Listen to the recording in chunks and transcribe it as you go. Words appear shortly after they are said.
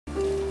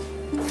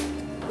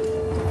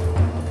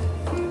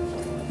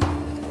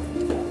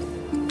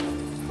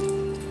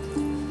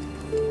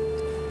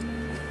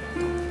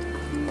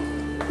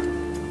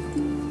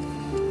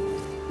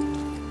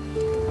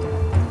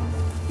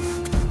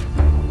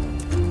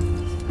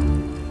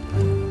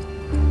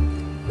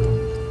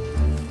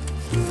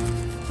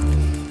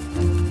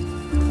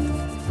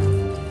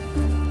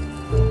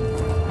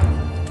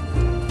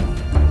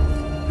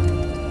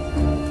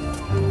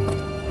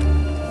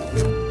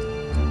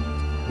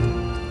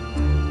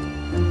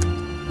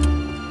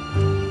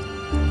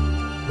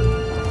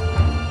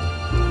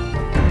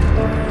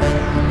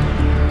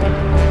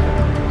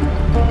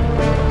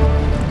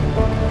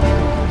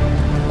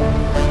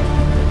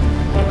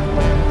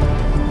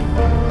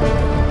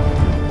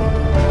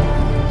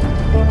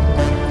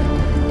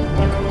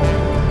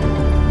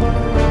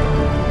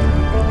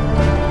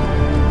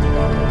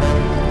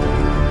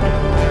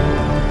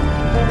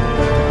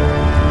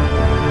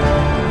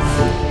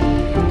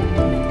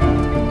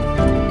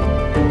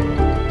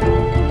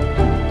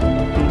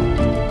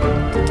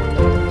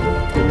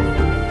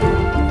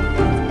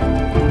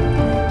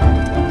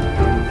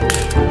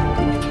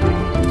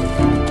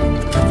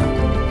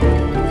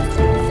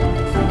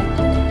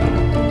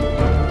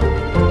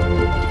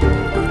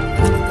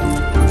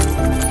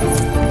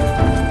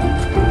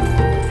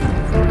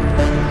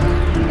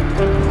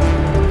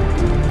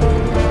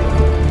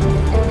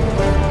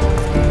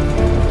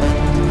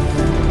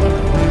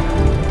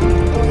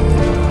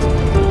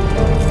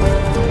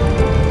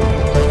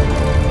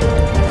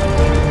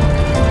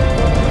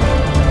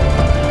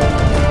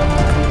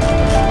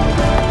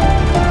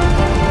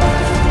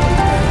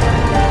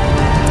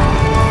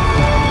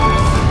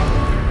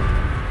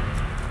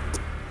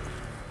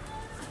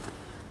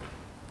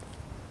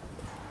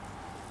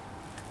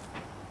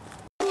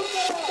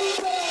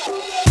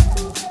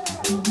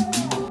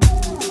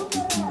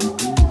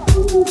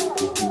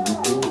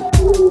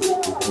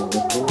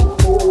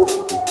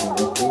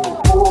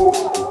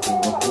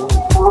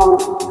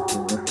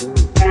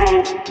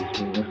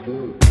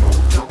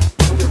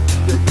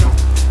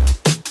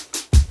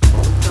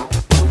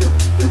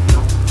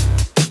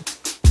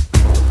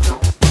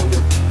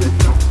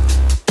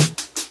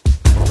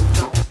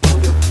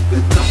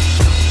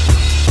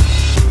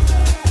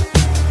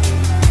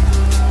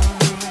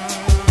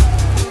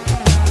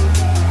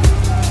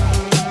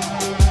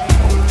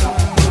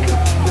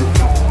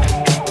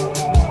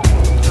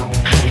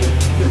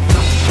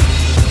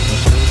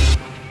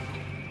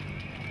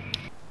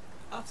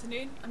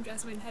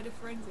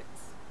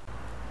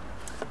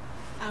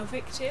Our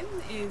victim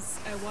is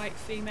a white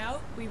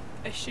female, we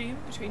assume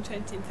between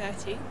 20 and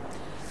 30.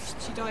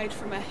 She died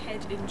from a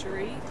head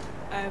injury,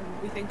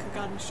 we think a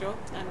gunshot,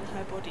 and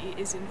her body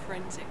is in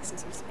forensics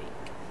as we speak.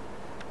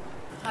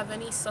 Have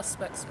any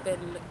suspects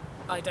been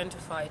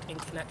identified in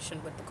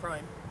connection with the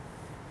crime?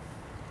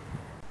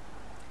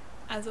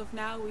 As of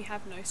now, we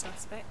have no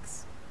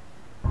suspects.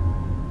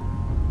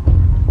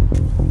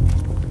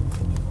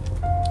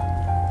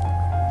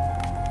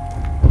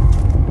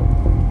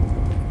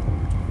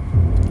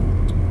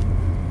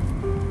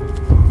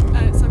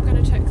 So I'm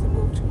going to check the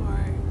wall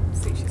tomorrow,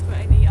 see if she's got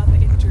any other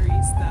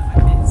injuries that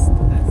I missed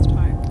the first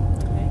time.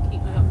 Okay,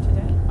 keep me up to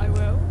date. I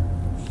will.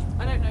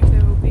 I don't know if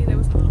there will be, there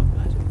wasn't a lot of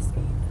blood at the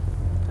scene.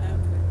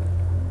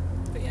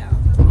 But yeah, I'll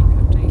keep you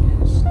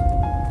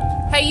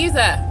updated. Hey, you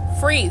there!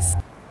 Freeze!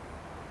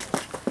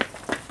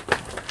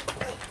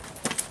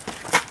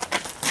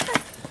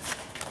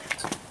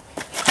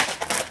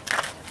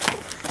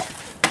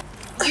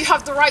 You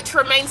have the right to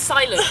remain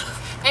silent.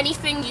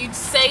 Anything you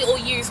say or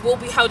use will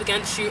be held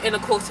against you in a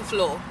court of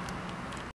law.